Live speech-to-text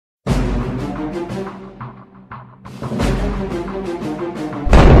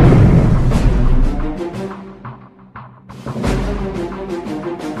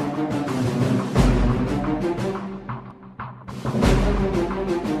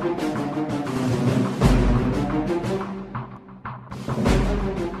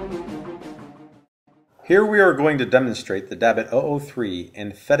Here we are going to demonstrate the DABIT-003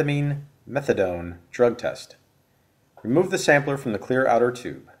 Amphetamine Methadone drug test. Remove the sampler from the clear outer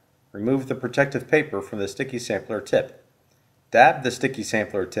tube. Remove the protective paper from the sticky sampler tip. Dab the sticky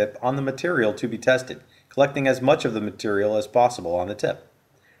sampler tip on the material to be tested, collecting as much of the material as possible on the tip.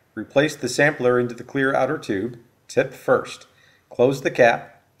 Replace the sampler into the clear outer tube, tip first. Close the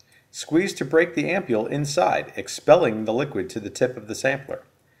cap. Squeeze to break the ampule inside, expelling the liquid to the tip of the sampler.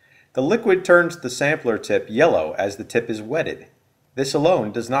 The liquid turns the sampler tip yellow as the tip is wetted. This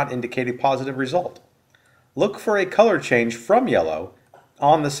alone does not indicate a positive result. Look for a color change from yellow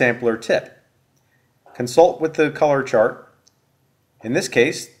on the sampler tip. Consult with the color chart. In this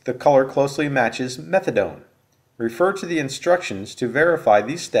case, the color closely matches methadone. Refer to the instructions to verify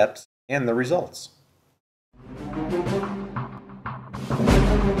these steps and the results.